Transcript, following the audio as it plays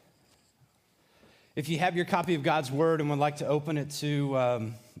If you have your copy of God's Word and would like to open it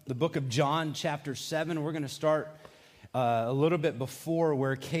to the book of John, chapter 7, we're going to start a little bit before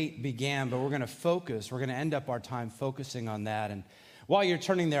where Kate began, but we're going to end up our time focusing on that. And while you're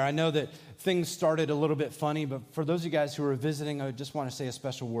turning there, I know that things started a little bit funny, but for those of you guys who are visiting, I just want to say a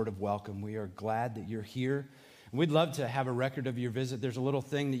special word of welcome. We are glad that you're here. We'd love to have a record of your visit. There's a little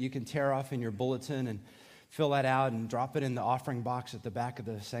thing that you can tear off in your bulletin and fill that out and drop it in the offering box at the back of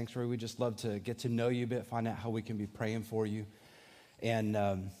the sanctuary. We just love to get to know you a bit, find out how we can be praying for you. And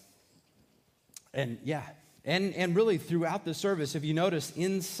really throughout the service, if you notice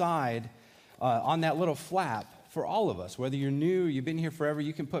inside on that little flap for all of us, whether you're new, you've been here forever,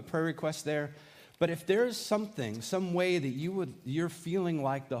 you can put prayer requests there. But if there's some way that you're feeling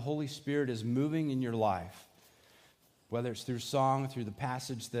like the Holy Spirit is moving in your life, whether it's through song, through the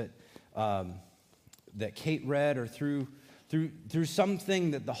passage that Kate read, or through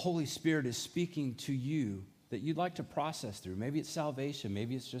something that the Holy Spirit is speaking to you that you'd like to process through. Maybe it's salvation.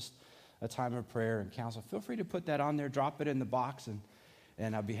 Maybe it's just a time of prayer and counsel. Feel free to put that on there, drop it in the box,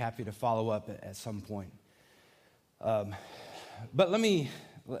 and I'll be happy to follow up at some point. But let me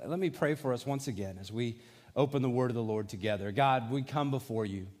pray for us once again as we open the word of the Lord together. God, we come before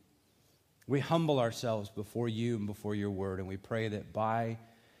you. We humble ourselves before you and before your word, and we pray that by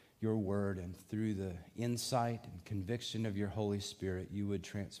your word and through the insight and conviction of your Holy Spirit, you would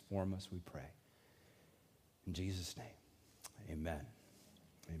transform us, we pray. In Jesus' name, amen.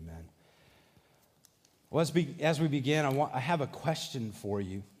 Amen. Well, as we begin, I have a question for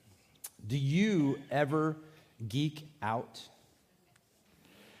you. Do you ever geek out?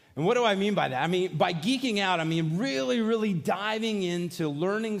 And what do I mean by that? I mean, by geeking out, I mean really, really diving into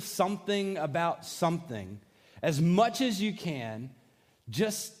learning something about something as much as you can,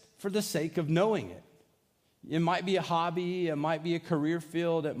 just for the sake of knowing it. It might be a hobby, it might be a career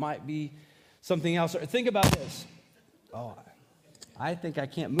field, it might be something else. Or think about this. Oh, I think I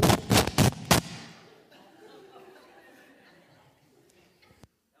can't move. Elliot,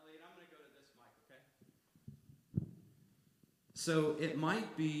 I'm going to go to this mic, okay? So it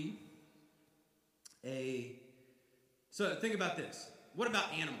might be so think about this. What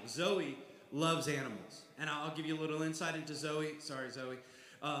about animals? Zoe loves animals. And I'll give you a little insight into Zoe. Sorry, Zoe.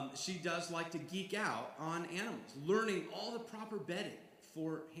 She does like to geek out on animals, learning all the proper bedding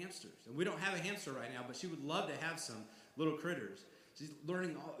for hamsters. And we don't have a hamster right now, but she would love to have some little critters. She's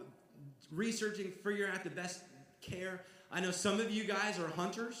learning, researching, figuring out the best care. I know some of you guys are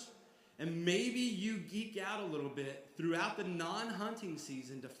hunters, and maybe you geek out a little bit throughout the non-hunting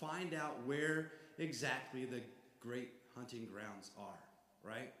season to find out where exactly the great hunting grounds are,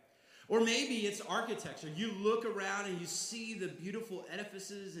 right? Or maybe it's architecture. You look around and you see the beautiful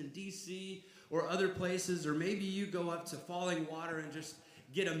edifices in D.C. or other places, or maybe you go up to Falling Water and just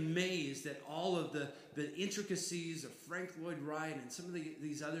get amazed at all of the intricacies of Frank Lloyd Wright and some of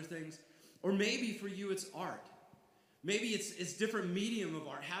these other things. Or maybe for you it's art. Maybe it's different medium of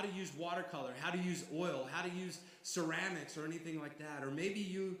art, how to use watercolor, how to use oil, how to use ceramics or anything like that. Or maybe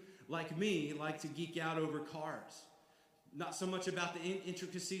you, like me, like to geek out over cars. Not so much about the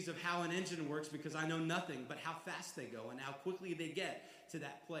intricacies of how an engine works, because I know nothing, but how fast they go and how quickly they get to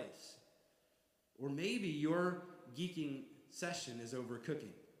that place. Or maybe your geeking session is over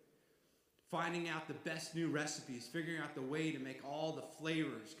cooking. Finding out the best new recipes, figuring out the way to make all the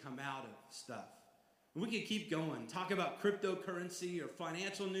flavors come out of stuff. And we can keep going. Talk about cryptocurrency or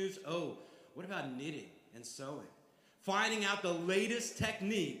financial news. Oh, what about knitting and sewing? Finding out the latest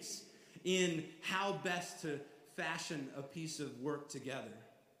techniques in how best to fashion a piece of work together.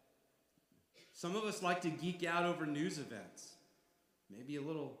 Some of us like to geek out over news events, maybe a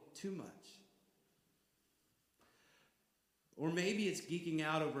little too much. Or maybe it's geeking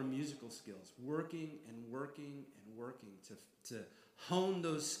out over musical skills, working to hone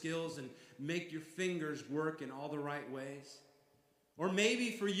those skills and make your fingers work in all the right ways. Or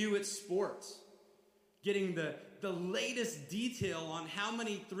maybe for you it's sports. Getting the latest detail on how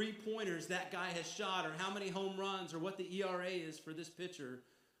many three-pointers that guy has shot, or how many home runs, or what the ERA is for this pitcher,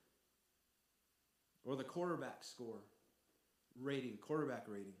 or the quarterback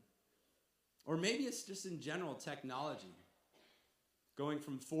rating. Or maybe it's just in general technology, going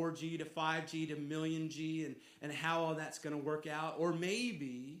from 4G to 5G to million G, and how all that's going to work out. Or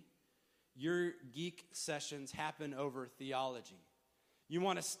maybe your geek sessions happen over theology. You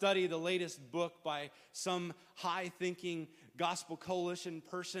want to study the latest book by some high-thinking gospel coalition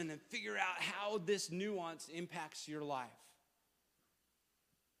person and figure out how this nuance impacts your life.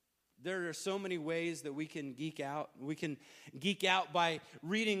 There are so many ways that we can geek out. We can geek out by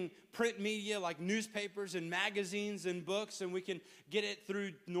reading print media like newspapers and magazines and books, and we can get it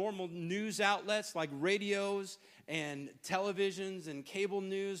through normal news outlets like radios and televisions and cable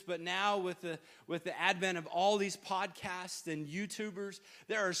news. But now with the advent of all these podcasts and YouTubers,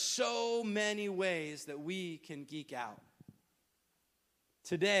 there are so many ways that we can geek out.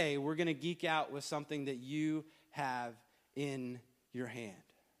 Today, we're going to geek out with something that you have in your hand.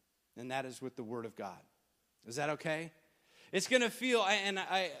 And that is with the Word of God. Is that okay? It's going to feel,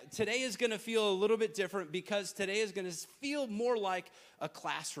 today is going to feel a little bit different because today is going to feel more like a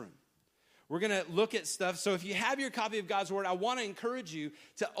classroom. We're going to look at stuff. So if you have your copy of God's Word, I want to encourage you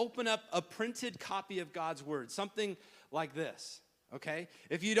to open up a printed copy of God's Word, something like this, okay?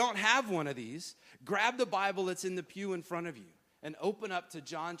 If you don't have one of these, grab the Bible that's in the pew in front of you and open up to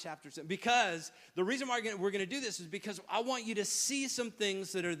John chapter 7. Because the reason why we're going to do this is because I want you to see some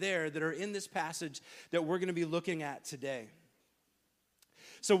things that are there that are in this passage that we're going to be looking at today.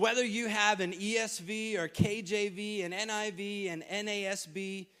 So whether you have an ESV or KJV, an NIV, an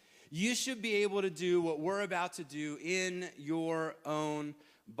NASB, you should be able to do what we're about to do in your own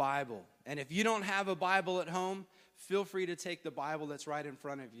Bible. And if you don't have a Bible at home, feel free to take the Bible that's right in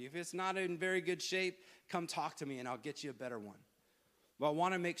front of you. If it's not in very good shape, come talk to me and I'll get you a better one. But I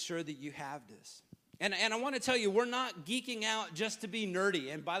want to make sure that you have this. And I want to tell you, we're not geeking out just to be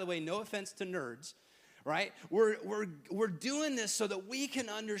nerdy. And by the way, no offense to nerds, right? We're doing this so that we can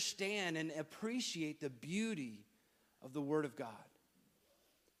understand and appreciate the beauty of the Word of God.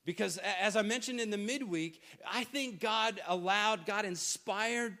 Because as I mentioned in the midweek, I think God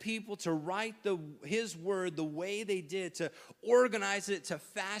inspired people to write His Word the way they did, to organize it, to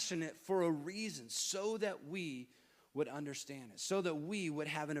fashion it for a reason, so that we would understand it, so that we would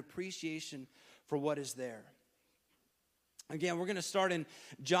have an appreciation for what is there. Again, we're going to start in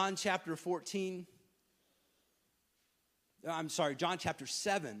John chapter 7,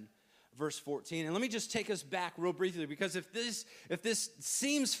 verse 14. And let me just take us back real briefly, because if this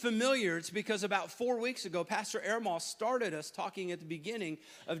seems familiar, it's because about 4 weeks ago, Pastor Ermal started us talking at the beginning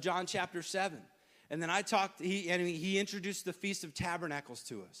of John chapter 7. And then he introduced the Feast of Tabernacles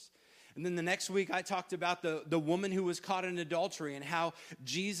to us. And then the next week, I talked about the woman who was caught in adultery and how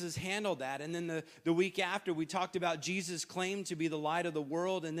Jesus handled that. And then the week after, we talked about Jesus' claim to be the light of the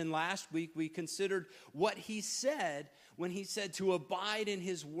world. And then last week, we considered what he said when he said to abide in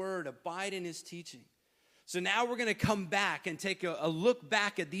his word, abide in his teaching. So now we're going to come back and take a look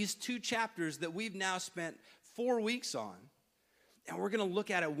back at these two chapters that we've now spent 4 weeks on. And we're going to look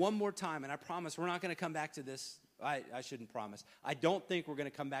at it one more time. And I promise we're not going to come back to this. I shouldn't promise. I don't think we're going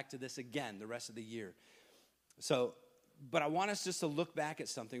to come back to this again the rest of the year. But I want us just to look back at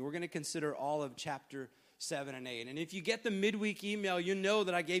something. We're going to consider all of chapter 7 and 8. And if you get the midweek email, you know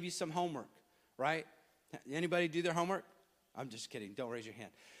that I gave you some homework, right? Anybody do their homework? I'm just kidding. Don't raise your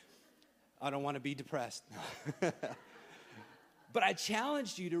hand. I don't want to be depressed. But I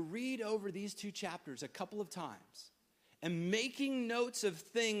challenged you to read over these two chapters a couple of times and making notes of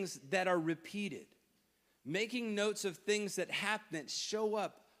things that are repeated. Making notes of things that happen, that show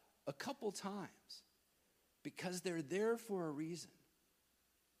up a couple times, because they're there for a reason.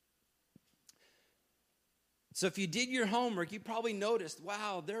 So if you did your homework, you probably noticed,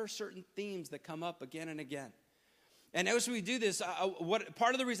 wow, there are certain themes that come up again and again. And as we do this,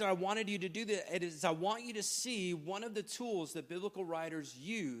 part of the reason I wanted you to do that is I want you to see one of the tools that biblical writers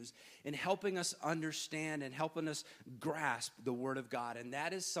use in helping us understand and helping us grasp the Word of God. And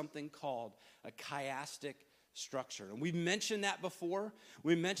that is something called a chiastic structure. And we've mentioned that before.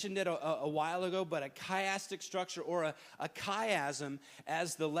 We mentioned it a while ago, but a chiastic structure, or a chiasm,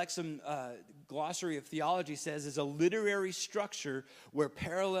 as the Lexham Glossary of Theology says, is a literary structure where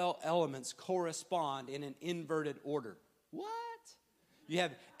parallel elements correspond in an inverted order. What? You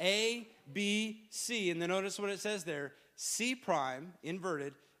have A, B, C, and then notice what it says there: C prime,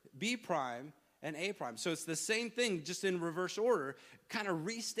 inverted, B prime, and A prime. So it's the same thing, just in reverse order, kind of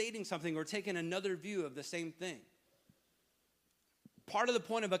restating something or taking another view of the same thing. Part of the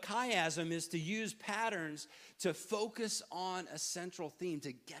point of a chiasm is to use patterns to focus on a central theme,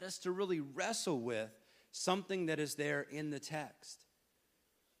 to get us to really wrestle with something that is there in the text.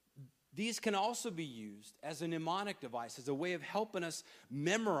 These can also be used as a mnemonic device, as a way of helping us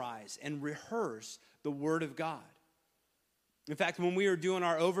memorize and rehearse the Word of God. In fact, when we were doing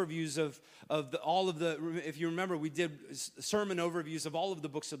our overviews if you remember, we did sermon overviews of all of the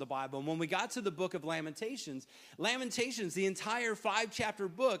books of the Bible. And when we got to the book of Lamentations, the entire 5-chapter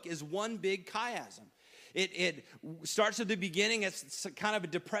book is one big chiasm. It starts at the beginning at kind of a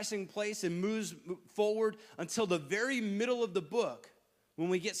depressing place and moves forward until the very middle of the book, When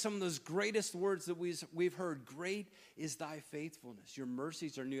we get some of those greatest words that we've heard, great is thy faithfulness. Your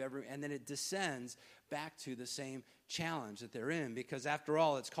mercies are new every, and then it descends back to the same challenge that they're in, because after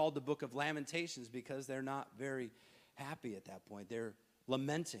all, it's called the book of Lamentations because they're not very happy at that point. They're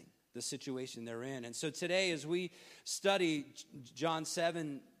lamenting the situation they're in. And so today, as we study John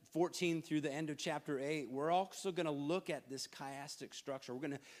 7:14 through the end of chapter 8, we're also going to look at this chiastic structure. We're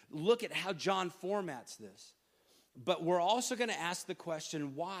going to look at how John formats this. But we're also going to ask the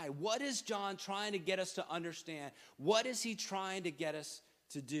question, why? What is John trying to get us to understand? What is he trying to get us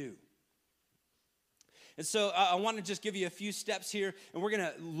to do? And so I want to just give you a few steps here, and we're going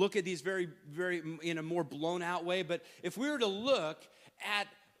to look at these very, very in a more blown out way. But if we were to look at,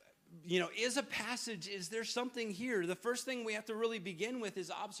 is there something here? The first thing we have to really begin with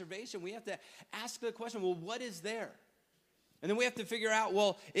is observation. We have to ask the question, well, what is there? And then we have to figure out,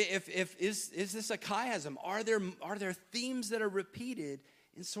 well, if is this a chiasm? Are there themes that are repeated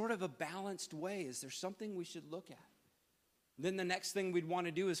in sort of a balanced way? Is there something we should look at? Then the next thing we'd want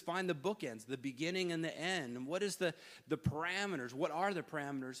to do is find the bookends, the beginning and the end. And what is the parameters? What are the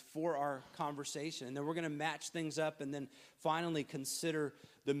parameters for our conversation? And then we're going to match things up and then finally consider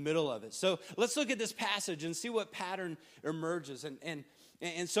the middle of it. So let's look at this passage and see what pattern emerges.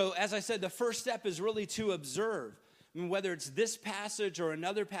 And so, as I said, the first step is really to observe. I mean, whether it's this passage or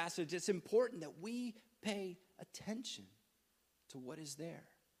another passage, it's important that we pay attention to what is there.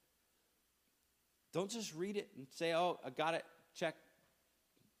 Don't just read it and say, oh, I got it, check,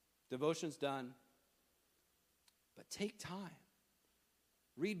 devotion's done. But take time.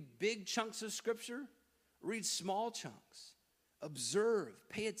 Read big chunks of Scripture, read small chunks. Observe,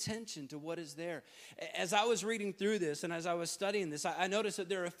 pay attention to what is there. As I was reading through this and as I was studying this, I noticed that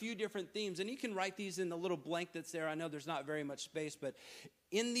there are a few different themes, and you can write these in the little blank that's there. I know there's not very much space, but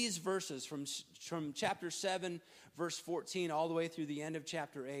in these verses from chapter 7, verse 14, all the way through the end of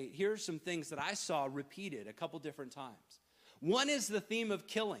chapter 8, here are some things that I saw repeated a couple different times. One is the theme of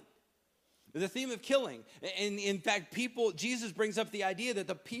killing. The theme of killing. And in fact, Jesus brings up the idea that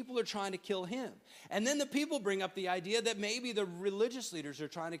the people are trying to kill him. And then the people bring up the idea that maybe the religious leaders are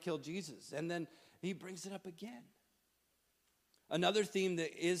trying to kill Jesus. And then he brings it up again. Another theme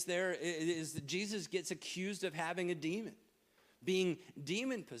that is there is that Jesus gets accused of having a demon, being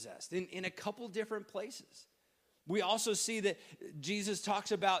demon-possessed in a couple different places. We also see that Jesus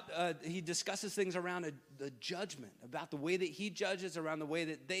talks about, he discusses things around the judgment, about the way that he judges, around the way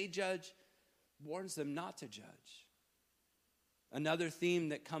that they judge. Warns them not to judge. Another theme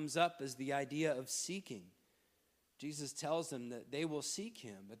that comes up is the idea of seeking. Jesus tells them that they will seek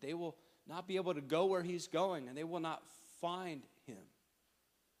him, but they will not be able to go where he's going, and they will not find him.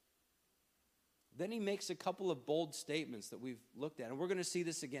 Then he makes a couple of bold statements that we've looked at, and we're going to see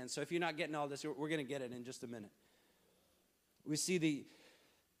this again. So if you're not getting all this, we're going to get it in just a minute. We see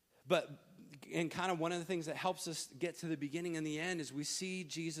and kind of one of the things that helps us get to the beginning and the end is we see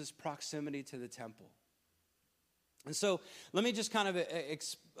Jesus' proximity to the temple. And so let me just kind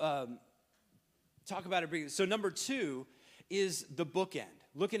of talk about it briefly. So number 2 is the bookend,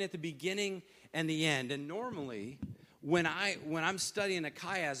 looking at the beginning and the end. And normally, when I'm studying a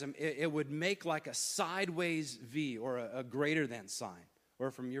chiasm, it would make like a sideways V or a greater than sign. Or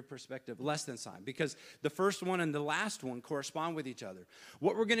from your perspective, less than sign, because the first one and the last one correspond with each other.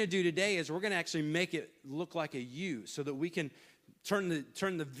 What we're going to do today is we're going to actually make it look like a U, so that we can turn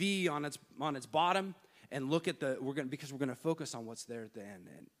the V on its bottom and look at because we're going to focus on what's there at the end.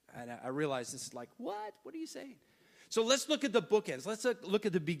 And I realize this is like, what? What are you saying? So let's look at the bookends. Let's look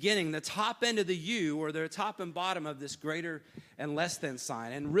at the beginning, the top end of the U, or the top and bottom of this greater and less than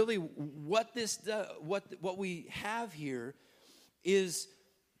sign. And really, what we have here is,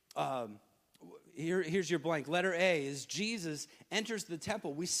 here's your blank. Letter A is Jesus enters the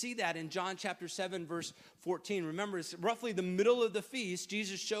temple. We see that in John chapter 7, verse 14. Remember, it's roughly the middle of the feast.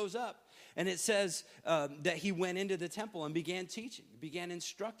 Jesus shows up, and it says that he went into the temple and began teaching, began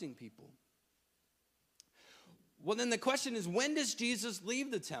instructing people. Well, then the question is, when does Jesus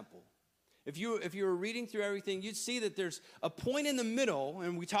leave the temple? If you were reading through everything, you'd see that there's a point in the middle,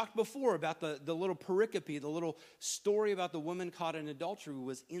 and we talked before about the little pericope, the little story about the woman caught in adultery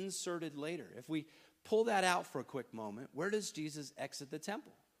was inserted later. If we pull that out for a quick moment, where does Jesus exit the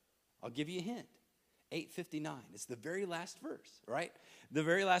temple? I'll give you a hint. 8:59. It's the very last verse, right? The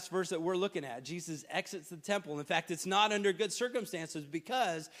very last verse that we're looking at. Jesus exits the temple. In fact, it's not under good circumstances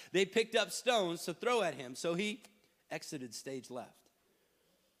because they picked up stones to throw at him. So he exited stage left.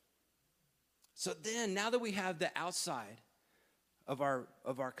 So then, now that we have the outside of our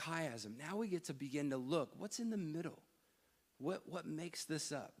chiasm, now we get to begin to look. What's in the middle? What makes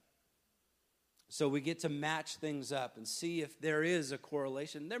this up? So we get to match things up and see if there is a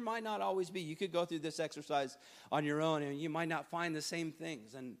correlation. There might not always be. You could go through this exercise on your own and you might not find the same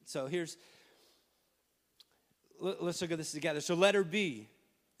things. And so let's look at this together. So letter B,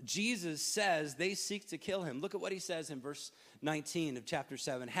 Jesus says they seek to kill him. Look at what he says in verse 19 of chapter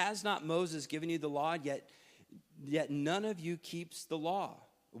 7. Has not Moses given you the law, yet none of you keeps the law?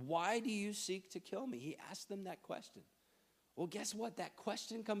 Why do you seek to kill me? He asked them that question. Well, guess what? That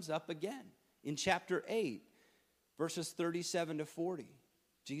question comes up again in chapter 8, verses 37 to 40.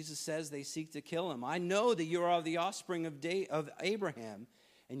 Jesus says they seek to kill him. I know that you are of the offspring of Abraham,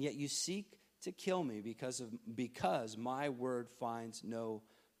 and yet you seek to kill me because my word finds no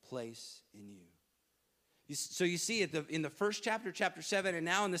place in you. So you see in the first chapter, chapter 7, and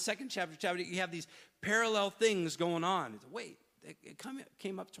now in the second chapter, you have these parallel things going on. Wait, it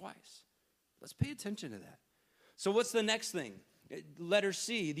came up twice. Let's pay attention to that. So what's the next thing? Letter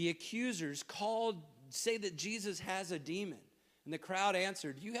C, the accusers say that Jesus has a demon. And the crowd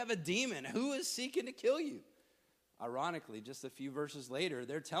answered, you have a demon. Who is seeking to kill you? Ironically, just a few verses later,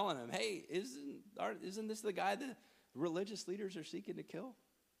 they're telling him, hey, isn't this the guy the religious leaders are seeking to kill?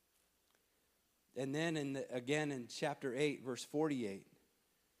 And then again in chapter 8, verse 48,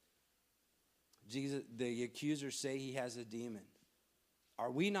 the accusers say he has a demon. Are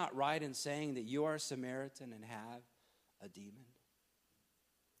we not right in saying that you are a Samaritan and have a demon?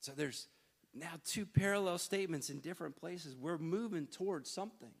 So there's now two parallel statements in different places. We're moving towards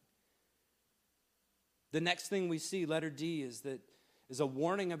something. The next thing we see, letter D, is a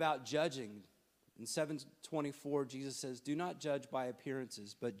warning about judging. In 7:24, Jesus says, do not judge by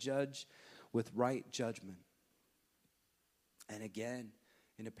appearances, but judge with right judgment. And again,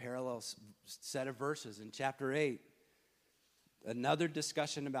 in a parallel set of verses in chapter 8, another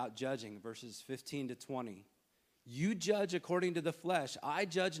discussion about judging, verses 15 to 20. You judge according to the flesh. I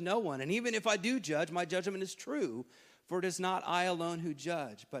judge no one. And even if I do judge, my judgment is true. For it is not I alone who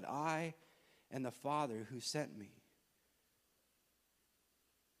judge, but I and the Father who sent me.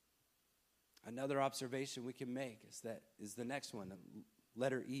 Another observation we can make is the next one,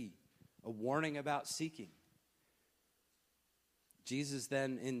 letter E, a warning about seeking. Jesus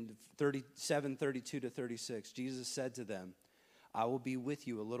then in 37:32 to 36, Jesus said to them, I will be with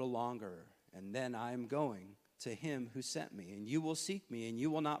you a little longer, and then I am going to him who sent me, and you will seek me, and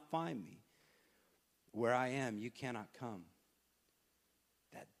you will not find me. Where I am, you cannot come.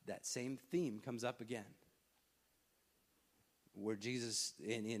 That same theme comes up again, where Jesus,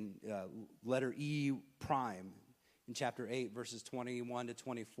 in letter E prime, in chapter 8, verses 21 to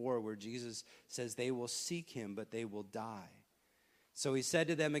 24, where Jesus says they will seek him, but they will die. So he said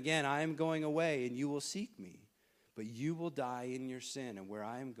to them again, I am going away, and you will seek me, but you will die in your sin, and where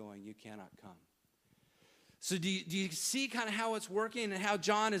I am going, you cannot come. So do you see kind of how it's working and how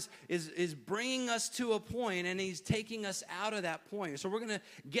John is bringing us to a point and he's taking us out of that point? So we're going to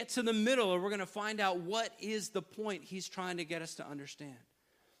get to the middle and we're going to find out what is the point he's trying to get us to understand.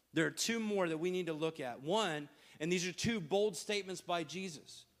 There are two more that we need to look at. One, and these are two bold statements by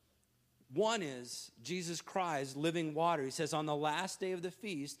Jesus. One is Jesus cries living water. He says on the last day of the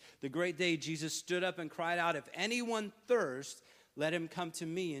feast, the great day, Jesus stood up and cried out, if anyone thirsts, let him come to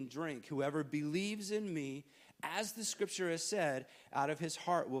me and drink. Whoever believes in me, as the scripture has said, out of his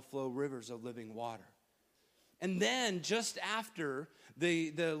heart will flow rivers of living water. And then just after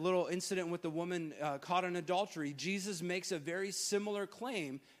the little incident with the woman caught in adultery, Jesus makes a very similar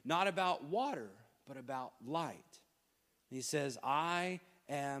claim, not about water, but about light. He says, I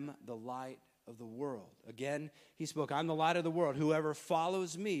am the light of the world. Again, he spoke, I'm the light of the world. Whoever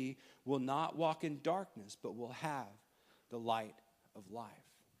follows me will not walk in darkness, but will have the light of life.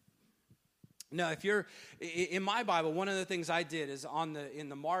 Now, if you're in my Bible, one of the things I did is in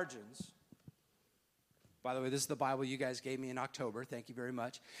the margins. By the way, this is the Bible you guys gave me in October. Thank you very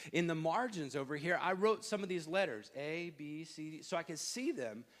much. In the margins over here, I wrote some of these letters, A, B, C, D, so I could see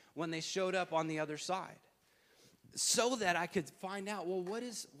them when they showed up on the other side, so that I could find out, well, what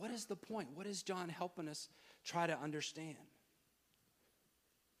is the point? What is John helping us try to understand?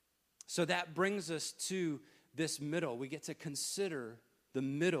 So that brings us to this middle. We get to consider the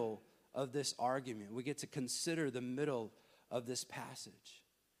middle of this argument. We get to consider the middle of this passage.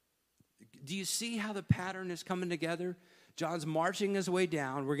 Do you see how the pattern is coming together? John's marching his way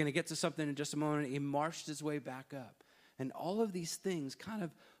down. We're going to get to something in just a moment. He marched his way back up. And all of these things kind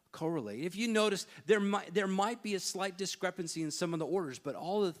of correlate. If you notice, there might be a slight discrepancy in some of the orders, but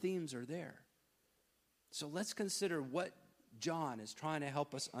all the themes are there. So let's consider what John is trying to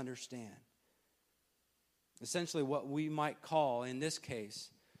help us understand. Essentially what we might call, in this case,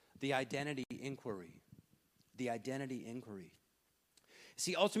 the identity inquiry. The identity inquiry.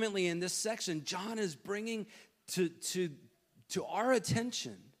 See, ultimately in this section, John is bringing to our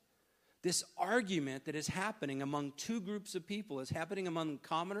attention this argument that is happening among two groups of people. It's happening among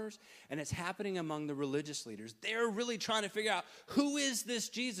commoners, and it's happening among the religious leaders. They're really trying to figure out, who is this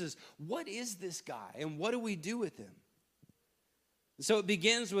Jesus? What is this guy? And what do we do with him? So it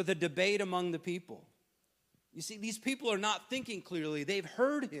begins with a debate among the people. You see, these people are not thinking clearly. They've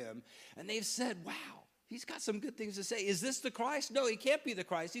heard him, and they've said, wow, he's got some good things to say. Is this the Christ? No, he can't be the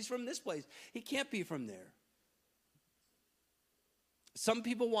Christ. He's from this place. He can't be from there. Some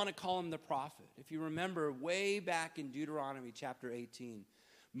people want to call him the prophet. If you remember way back in Deuteronomy chapter 18,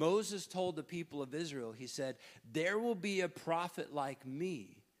 Moses told the people of Israel, he said, there will be a prophet like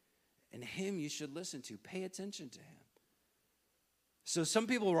me, and him you should listen to. Pay attention to him. So some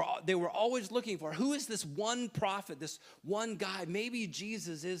people were always looking for, who is this one prophet, this one guy? Maybe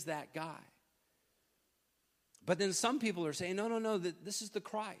Jesus is that guy. But then some people are saying, no, this is the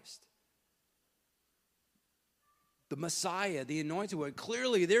Christ. The Messiah, the anointed one.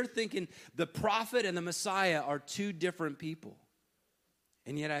 Clearly, they're thinking the prophet and the Messiah are two different people.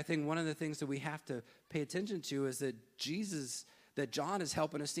 And yet I think one of the things that we have to pay attention to is that that John is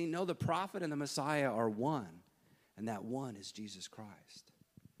helping us see, no, the prophet and the Messiah are one. And that one is Jesus Christ.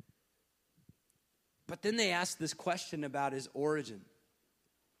 But then they ask this question about his origin.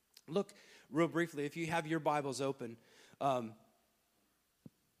 Look, real briefly, if you have your Bibles open,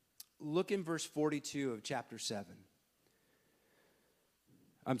 look in verse 42 of chapter 7.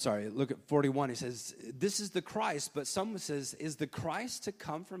 I'm sorry, look at 41. He says, this is the Christ, but someone says, is the Christ to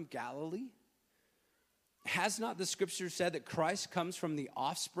come from Galilee? Has not the scripture said that Christ comes from the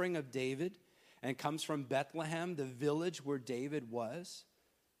offspring of David and comes from Bethlehem, the village where David was?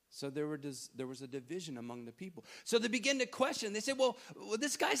 So there was a division among the people. So they begin to question. They say, well,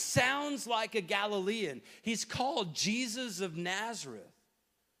 this guy sounds like a Galilean. He's called Jesus of Nazareth.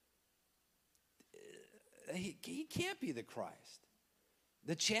 He can't be the Christ.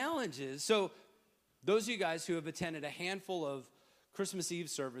 The challenge is, so those of you guys who have attended a handful of Christmas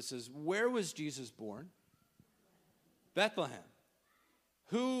Eve services, where was Jesus born? Bethlehem.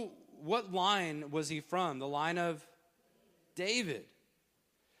 What line was he from? The line of David.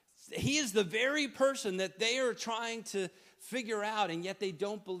 He is the very person that they are trying to figure out, and yet they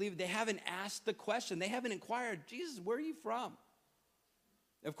don't believe. They haven't asked the question. They haven't inquired, Jesus, where are you from?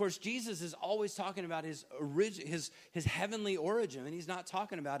 Of course, Jesus is always talking about his heavenly origin, and he's not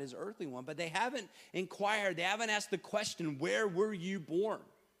talking about his earthly one. But they haven't inquired. They haven't asked the question, where were you born?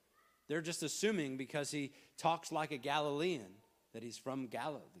 They're just assuming because he talks like a Galilean that he's from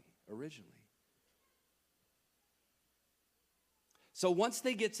Galilee originally. So once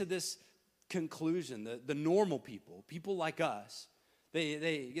they get to this conclusion, the normal people like us,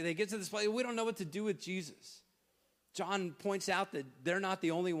 they get to this place, we don't know what to do with Jesus. John points out that they're not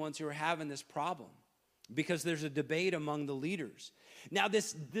the only ones who are having this problem because there's a debate among the leaders. Now,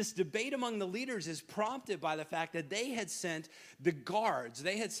 this debate among the leaders is prompted by the fact that they had sent the guards,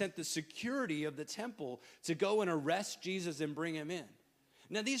 they had sent the security of the temple to go and arrest Jesus and bring him in.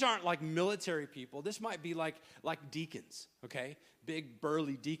 Now, these aren't like military people. This might be like deacons, okay? Big,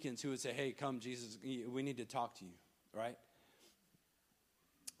 burly deacons who would say, hey, come, Jesus, we need to talk to you, right?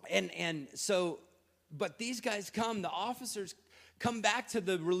 And so, but these guys come, the officers come back to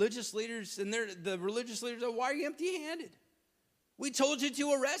the religious leaders, and the religious leaders are, why are you empty-handed? We told you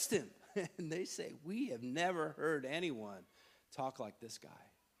to arrest him. And they say, we have never heard anyone talk like this guy.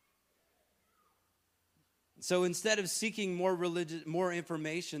 So instead of seeking more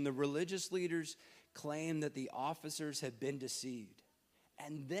information, the religious leaders claim that the officers had been deceived.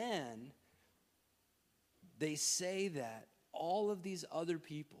 And then they say that all of these other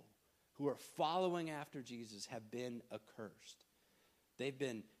people who are following after Jesus have been accursed. They've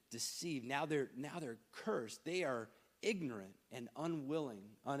been deceived. Now they're cursed. They are ignorant and unwilling,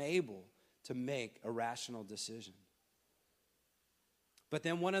 unable to make a rational decision. But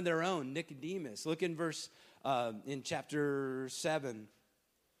then one of their own, Nicodemus, look in in chapter 7,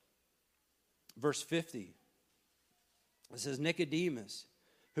 verse 50. It says, Nicodemus,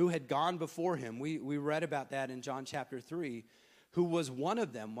 who had gone before him, we read about that in John chapter 3, who was one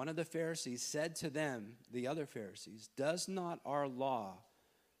of them, one of the Pharisees, said to them, the other Pharisees, does our law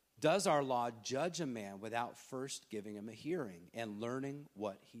judge a man without first giving him a hearing and learning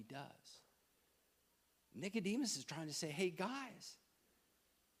what he does? Nicodemus is trying to say, hey, guys,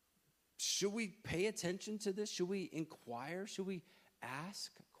 should we pay attention to this? Should we inquire? Should we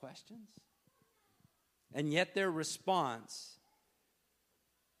ask questions? And yet their response,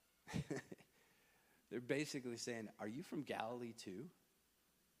 they're basically saying, are you from Galilee too?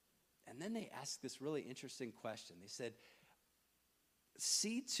 And then they ask this really interesting question. They said,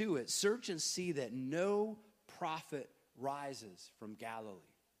 see to it, search and see that no prophet rises from Galilee.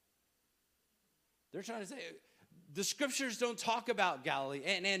 They're trying to say, the scriptures don't talk about Galilee,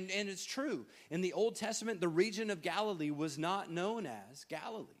 and it's true. In the Old Testament, the region of Galilee was not known as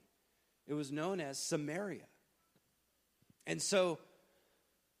Galilee. It was known as Samaria. And so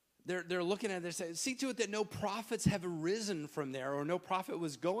they're looking at it, they're saying, see to it that no prophets have arisen from there, or no prophet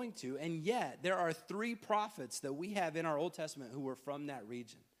was going to, and yet there are 3 prophets that we have in our Old Testament who were from that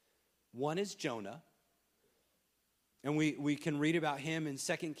region. One is Jonah, and we can read about him in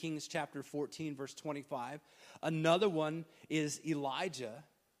 2 Kings chapter 14, verse 25. Another one is Elijah.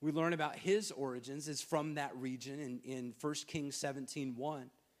 We learn about his origins is from that region in 1 Kings 17:1.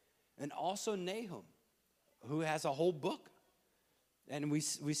 And also Nahum, who has a whole book. And we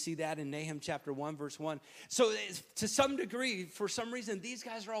see that in Nahum chapter 1, verse 1. So to some degree, for some reason, these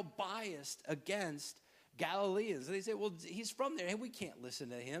guys are all biased against Galileans. They say, well, he's from there. Hey, we can't listen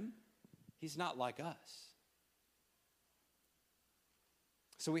to him. He's not like us.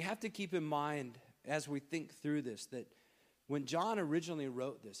 So we have to keep in mind as we think through this that when John originally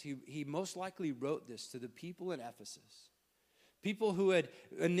wrote this, he most likely wrote this to the people in Ephesus. People who had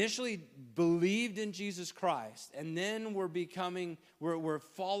initially believed in Jesus Christ and then were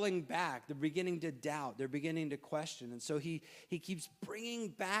falling back. They're beginning to doubt. They're beginning to question. And so he keeps bringing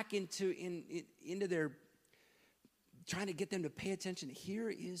back into their, trying to get them to pay attention. Here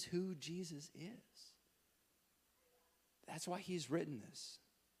is who Jesus is. That's why he's written this.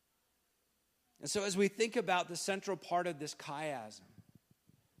 And so as we think about the central part of this chiasm,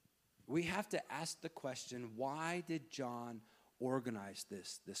 we have to ask the question, why did John organize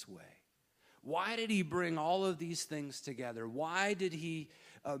this way? Why did he bring all of these things together? Why did he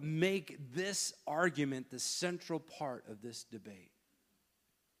make this argument the central part of this debate?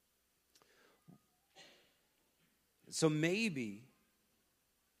 So maybe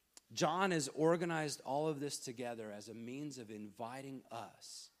John has organized all of this together as a means of inviting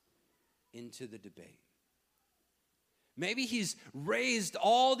us into the debate. Maybe he's raised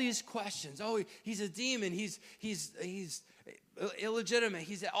all these questions. Oh, he's a demon. He's illegitimate.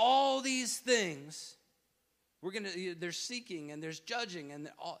 He's all these things. They're seeking and there's judging and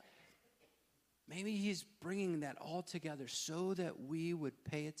all. Maybe he's bringing that all together so that we would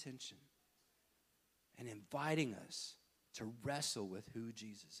pay attention and inviting us to wrestle with who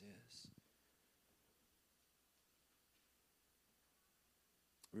Jesus is.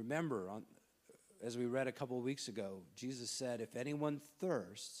 Remember, as we read a couple of weeks ago, Jesus said, if anyone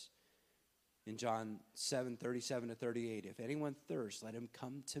thirsts, in John 7:37-38, if anyone thirsts, let him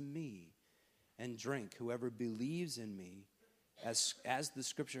come to me and drink. Whoever believes in me, as the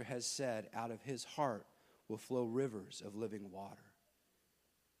scripture has said, out of his heart will flow rivers of living water.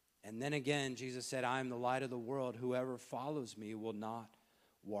 And then again, Jesus said, I am the light of the world. Whoever follows me will not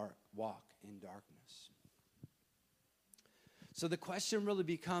walk in darkness. So the question really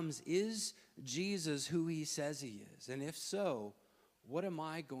becomes, is Jesus who he says he is? And if so, what am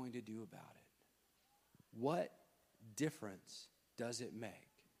I going to do about it? What difference does it make?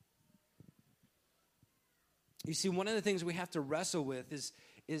 You see, one of the things we have to wrestle with is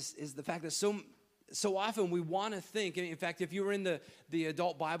the fact that so often we want to think. In fact, if you were in the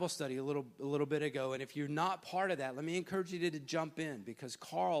adult Bible study a little bit ago, and if you're not part of that, let me encourage you to jump in, because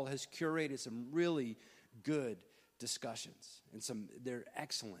Carl has curated some really good discussions, and they're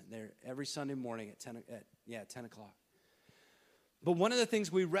excellent. They're every Sunday morning at 10 o'clock. But one of the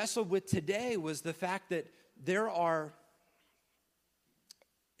things we wrestled with today was the fact that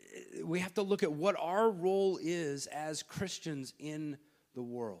we have to look at what our role is as Christians in the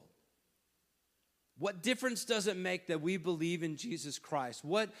world. What difference does it make that we believe in Jesus Christ?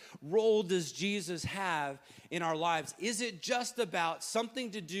 What role does Jesus have in our lives? Is it just about something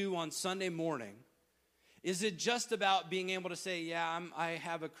to do on Sunday morning? Is it just about being able to say, yeah, I'm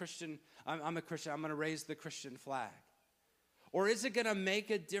a Christian, I'm going to raise the Christian flag? Or is it going to make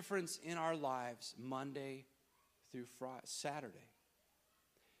a difference in our lives Monday through Saturday?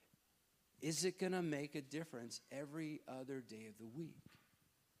 Is it going to make a difference every other day of the week?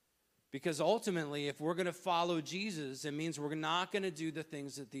 Because ultimately, if we're going to follow Jesus, it means we're not going to do the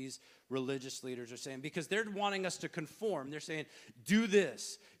things that these religious leaders are saying. Because they're wanting us to conform. They're saying, do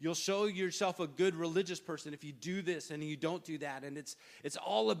this. You'll show yourself a good religious person if you do this and you don't do that. And it's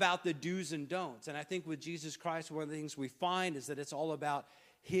all about the do's and don'ts. And I think with Jesus Christ, one of the things we find is that it's all about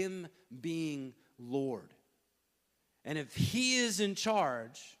him being Lord. And if he is in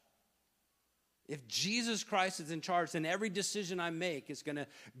charge, if Jesus Christ is in charge, then every decision I make is going to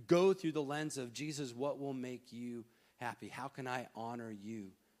go through the lens of, Jesus, what will make you happy? How can I honor you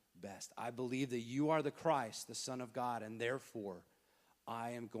best? I believe that you are the Christ, the Son of God, and therefore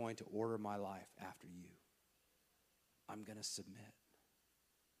I am going to order my life after you. I'm going to submit.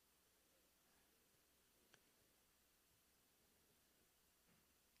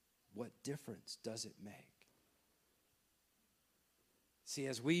 What difference does it make? See,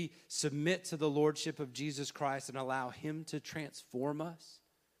 as we submit to the lordship of Jesus Christ and allow him to transform us,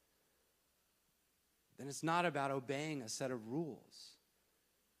 then it's not about obeying a set of rules.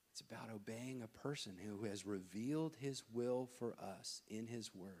 It's about obeying a person who has revealed his will for us in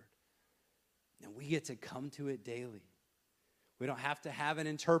his word. And we get to come to it daily. We don't have to have an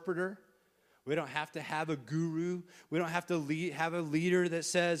interpreter. We don't have to have a guru. We don't have to have a leader that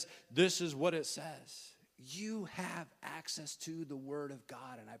says, this is what it says. You have access to the word of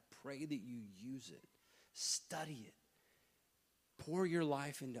God, and I pray that you use it. Study it. Pour your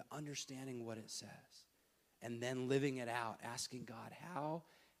life into understanding what it says, and then living it out, asking God, how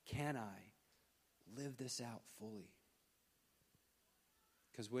can I live this out fully?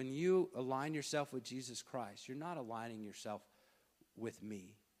 Because when you align yourself with Jesus Christ, you're not aligning yourself with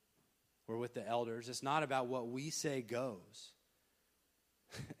me or with the elders. It's not about what we say goes.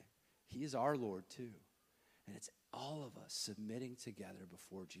 He is our Lord too. And it's all of us submitting together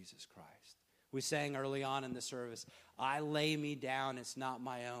before Jesus Christ. We sang early on in the service, I lay me down, it's not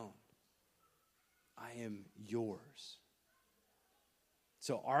my own. I am yours.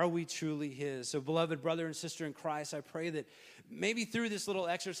 So are we truly his? So beloved brother and sister in Christ, I pray that maybe through this little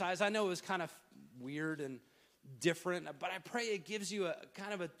exercise, I know it was kind of weird and different, but I pray it gives you a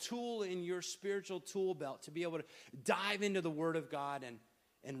kind of a tool in your spiritual tool belt to be able to dive into the word of God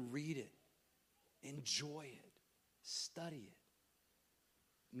and read it. Enjoy it. Study it.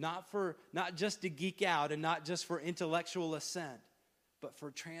 Not just to geek out and not just for intellectual assent, but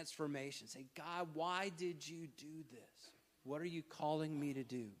for transformation. Say, God, why did you do this? What are you calling me to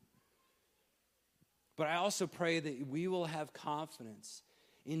do? But I also pray that we will have confidence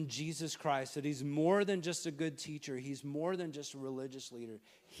in Jesus Christ, that he's more than just a good teacher. He's more than just a religious leader.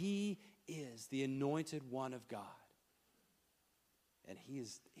 He is the anointed one of God. And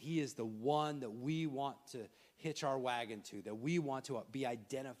he is the one that we want to hitch our wagon to, that we want to be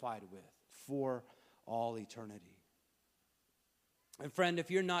identified with for all eternity. And friend, if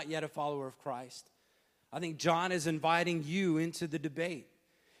you're not yet a follower of Christ, I think John is inviting you into the debate.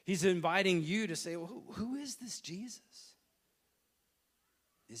 He's inviting you to say, well, who is this Jesus?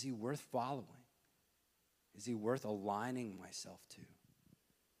 Is he worth following? Is he worth aligning myself to?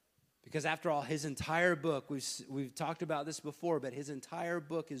 Because after all, his entire book, we've talked about this before, but his entire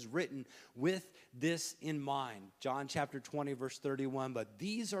book is written with this in mind. John chapter 20, verse 31, but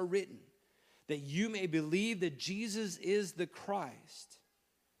these are written that you may believe that Jesus is the Christ,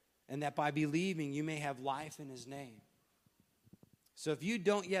 and that by believing you may have life in his name. So if you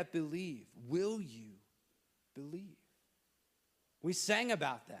don't yet believe, will you believe? We sang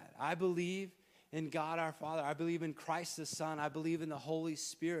about that. I believe in God our Father. I believe in Christ the Son. I believe in the Holy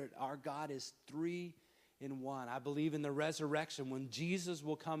Spirit. Our God is 3 in 1. I believe in the resurrection when Jesus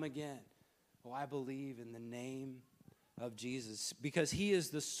will come again. Oh, I believe in the name of Jesus because he is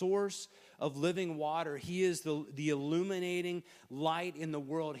the source of living water. He is the illuminating light in the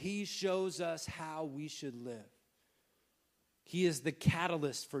world. He shows us how we should live. He is the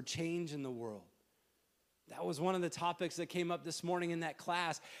catalyst for change in the world. That was one of the topics that came up this morning in that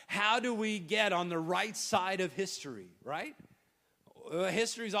class. How do we get on the right side of history, right?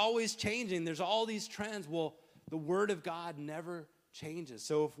 History is always changing. There's all these trends. Well, the Word of God never changes.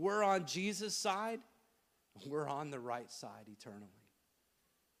 So if we're on Jesus' side, we're on the right side eternally.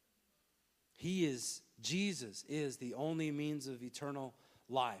 Jesus is the only means of eternal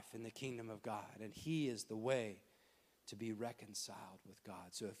life in the kingdom of God. And he is the way to be reconciled with God.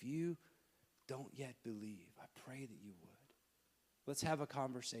 So if you don't yet believe, I pray that you would. Let's have a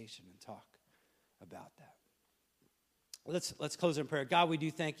conversation and talk about that. Let's close in prayer. God, we do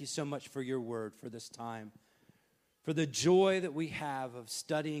thank you so much for your word, for this time, for the joy that we have of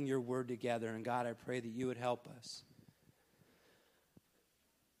studying your word together. And God, I pray that you would help us.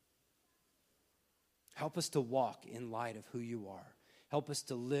 Help us to walk in light of who you are. Help us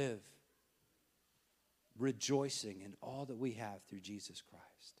to live rejoicing in all that we have through Jesus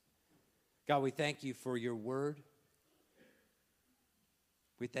Christ. God, we thank you for your word.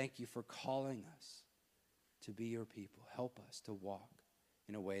 We thank you for calling us to be your people. Help us to walk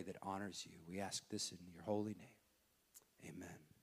in a way that honors you. We ask this in your holy name. Amen.